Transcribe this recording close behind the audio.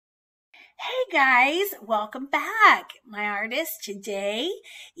Hey guys, welcome back. My artist, today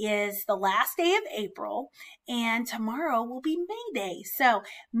is the last day of April and tomorrow will be May Day. So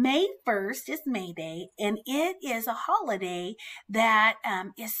May 1st is May Day and it is a holiday that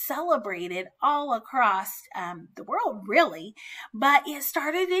is celebrated all across the world really, but it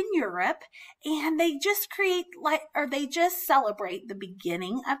started in Europe and they just they just celebrate the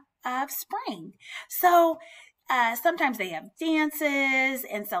beginning of spring. So sometimes they have dances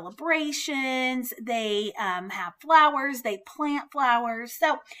and celebrations. They have flowers. They plant flowers.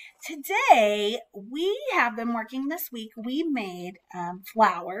 So today we have been working this week. We made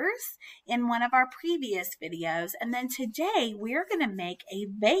flowers in one of our previous videos. And then today we're going to make a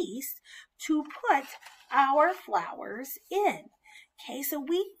vase to put our flowers in. Okay, so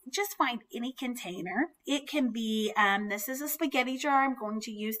we just find any container. It can be, this is a spaghetti jar I'm going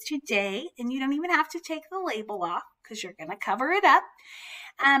to use today, and you don't even have to take the label off because you're going to cover it up.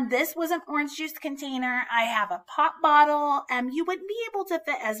 This was an orange juice container. I have a pop bottle. You wouldn't be able to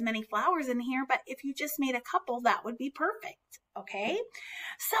fit as many flowers in here, but if you just made a couple, that would be perfect. Okay,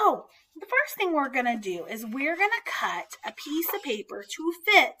 so the first thing we're going to do is we're going to cut a piece of paper to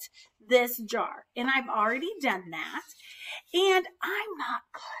fit this jar, and I've already done that. And I'm not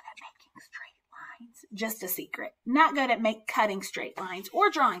good at making straight lines. Just a secret. Not good at cutting straight lines or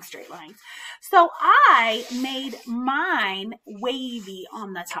drawing straight lines. So I made mine wavy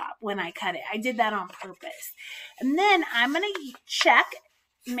on the top when I cut it. I did that on purpose. And then I'm going to check,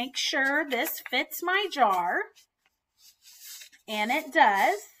 make sure this fits my jar. And it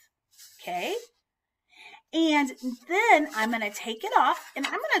does. Okay. And then I'm going to take it off and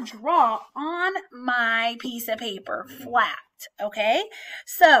I'm going to draw on my piece of paper flat, okay?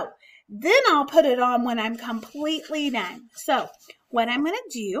 So then I'll put it on when I'm completely done. So what I'm going to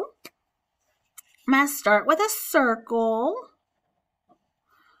do, I'm going to start with a circle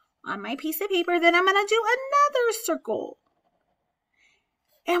on my piece of paper. Then I'm going to do another circle.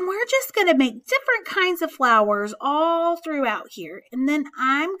 And we're just going to make different kinds of flowers all throughout here. And then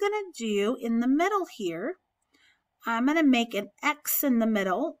I'm going to do in the middle here, I'm going to make an X in the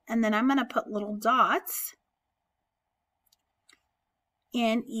middle, and then I'm going to put little dots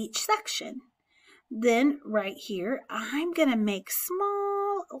in each section. Then right here, I'm going to make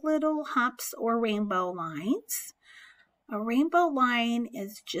small little humps or rainbow lines. A rainbow line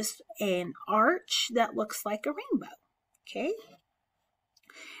is just an arch that looks like a rainbow, okay?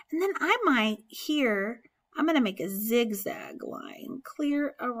 And then I might here, I'm going to make a zigzag line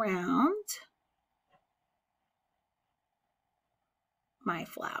clear around my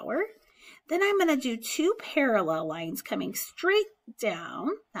flower. Then I'm going to do two parallel lines coming straight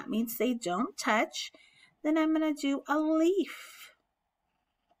down. That means they don't touch. Then I'm going to do a leaf.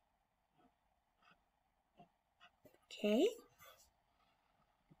 Okay.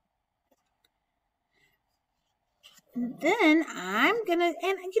 And then I'm going to, and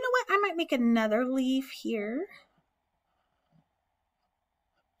you know what? I might make another leaf here.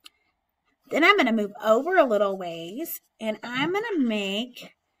 Then I'm going to move over a little ways and I'm going to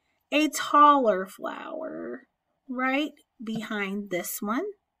make a taller flower right behind this one.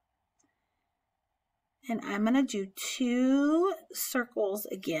 And I'm going to do two circles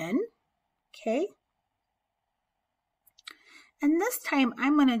again. Okay. And this time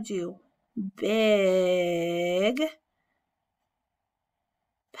I'm going to do big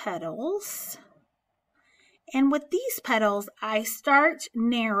petals. And with these petals, I start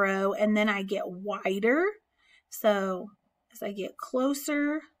narrow and then I get wider. So as I get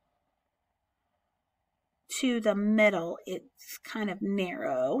closer to the middle, it's kind of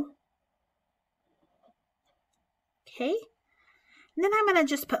narrow. Okay. And then I'm going to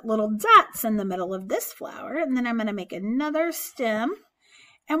just put little dots in the middle of this flower. And then I'm going to make another stem.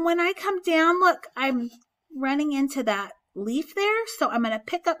 And when I come down, look, I'm running into that leaf there. So I'm going to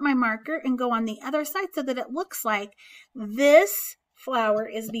pick up my marker and go on the other side so that it looks like this flower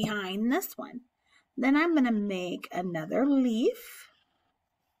is behind this one. Then I'm going to make another leaf.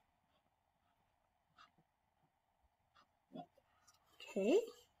 Okay.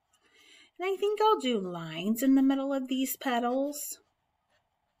 And I think I'll do lines in the middle of these petals.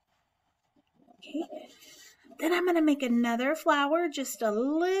 Okay. Then I'm going to make another flower just a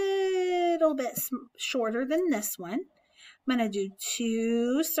little bit shorter than this one. I'm going to do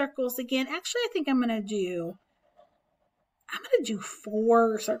two circles again. Actually, I think I'm going to do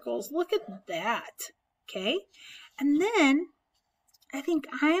 4 circles. Look at that. Okay. And then I think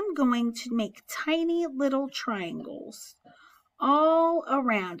I'm going to make tiny little triangles all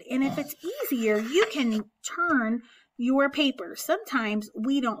around. And if it's easier, you can turn your paper. Sometimes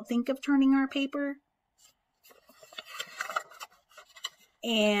we don't think of turning our paper.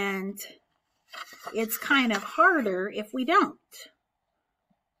 And it's kind of harder if we don't.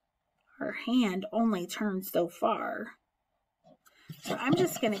 Our hand only turns so far. So I'm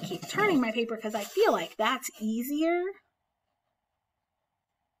just going to keep turning my paper because I feel like that's easier.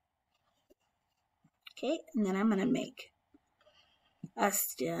 Okay, and then I'm going to make a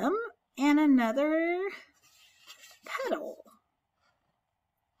stem and another petal.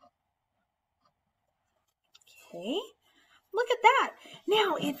 Okay, look at that.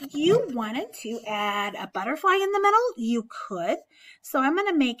 Now, if you wanted to add a butterfly in the middle, you could. So I'm going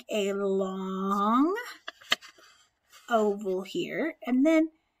to make a long oval here, and then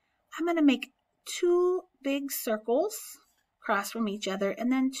I'm going to make 2 big circles across from each other,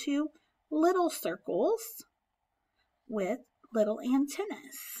 and then 2 little circles with little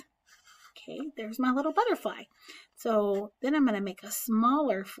antennas. Okay, there's my little butterfly. So then I'm going to make a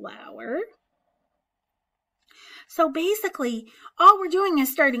smaller flower. So basically, all we're doing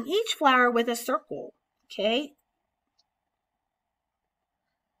is starting each flower with a circle. Okay.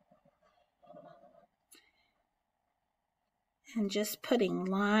 And just putting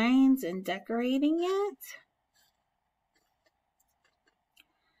lines and decorating it.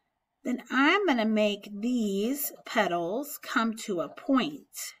 Then I'm going to make these petals come to a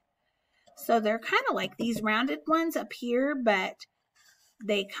point. So they're kind of like these rounded ones up here, but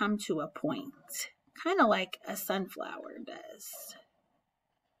they come to a point, kind of like a sunflower does.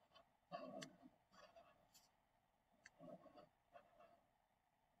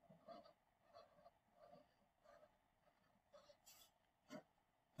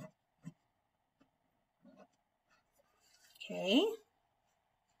 Okay.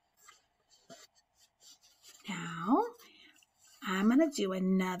 Now, I'm going to do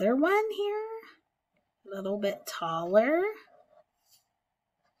another one here, a little bit taller.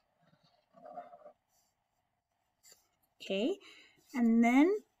 Okay, and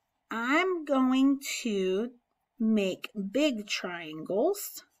then I'm going to make big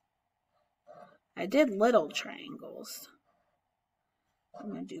triangles. I did little triangles. I'm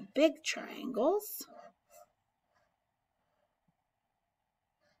going to do big triangles.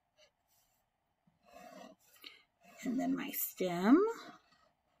 And then my stem.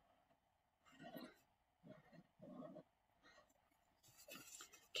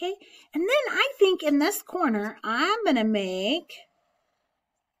 Okay, and then I think in this corner, I'm going to make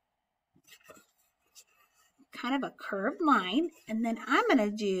kind of a curved line, and then I'm going to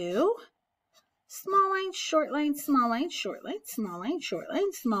do small line, short line, small line, short line, small line, short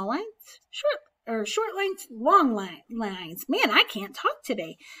line, small line, short lines, long lines. Man, I can't talk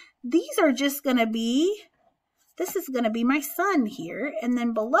today. These are just going to be, this is going to be my sun here, and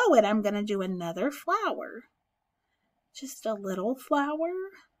then below it, I'm going to do another flower. Just a little flower.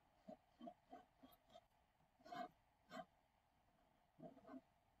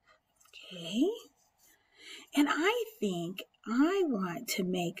 Okay, and I think I want to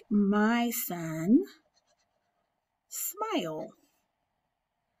make my sun smile.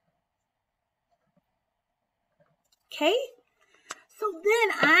 Okay, so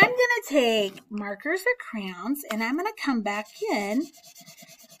then I'm going to take markers or crayons, and I'm going to come back in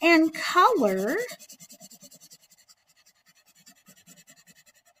and color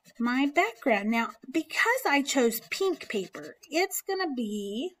my background. Now, because I chose pink paper, it's going to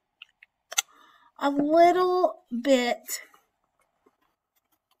be a little bit,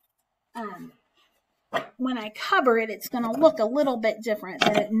 when I cover it, it's going to look a little bit different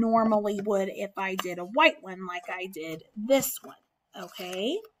than it normally would if I did a white one like I did this one,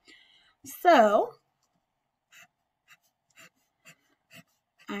 okay? So,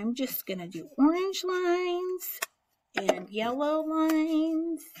 I'm just going to do orange lines and yellow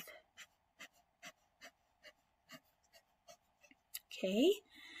lines. Okay,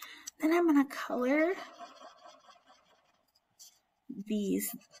 then I'm going to color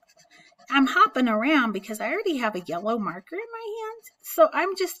these. I'm hopping around because I already have a yellow marker in my hand. So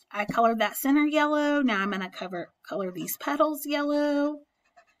I colored that center yellow. Now I'm going to color these petals yellow.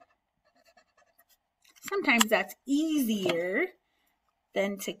 Sometimes that's easier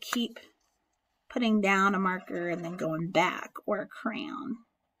than to keep putting down a marker and then going back, or a crayon.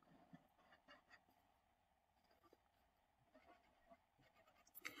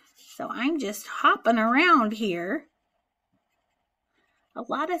 So I'm just hopping around here. A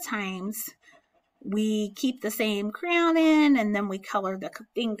lot of times we keep the same crayon in and then we color the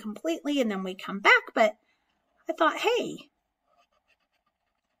thing completely and then we come back, but I thought, hey,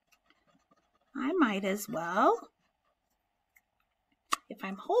 I might as well, if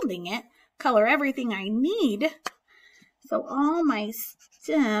I'm holding it, color everything I need. So all my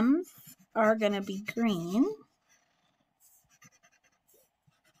stems are going to be green.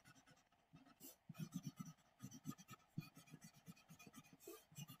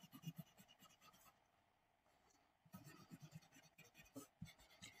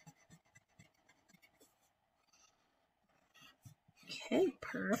 Okay,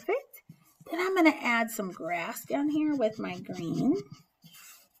 perfect. Then I'm going to add some grass down here with my green.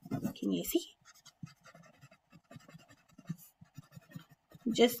 Can you see?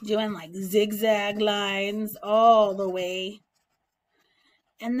 Just doing like zigzag lines all the way.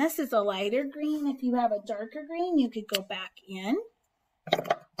 And this is a lighter green. If you have a darker green, you could go back in.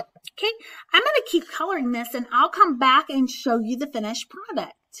 Okay, I'm going to keep coloring this and I'll come back and show you the finished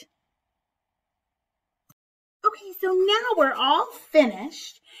product. Okay, so now we're all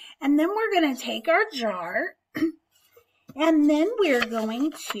finished. And then we're going to take our jar and then we're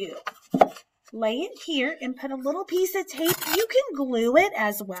going to lay it here and put a little piece of tape. You can glue it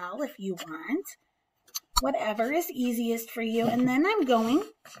as well if you want. Whatever is easiest for you. And then I'm going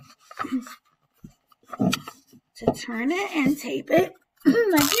to turn it and tape it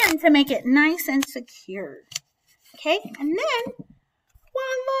again to make it nice and secure. Okay, and then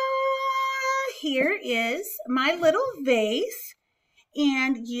voila! Here is my little vase.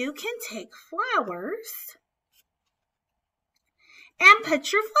 And you can take flowers and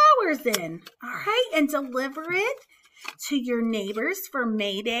put your flowers in, all right, and deliver it to your neighbors for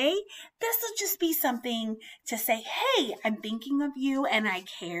May Day. This will just be something to say, hey, I'm thinking of you and I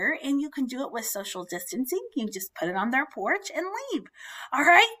care, and you can do it with social distancing. You just put it on their porch and leave. All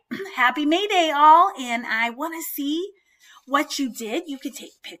right, happy May Day all, and I want to see what you did. You could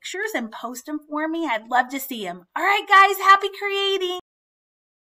take pictures and post them for me. I'd love to see them. All right, guys, happy creating.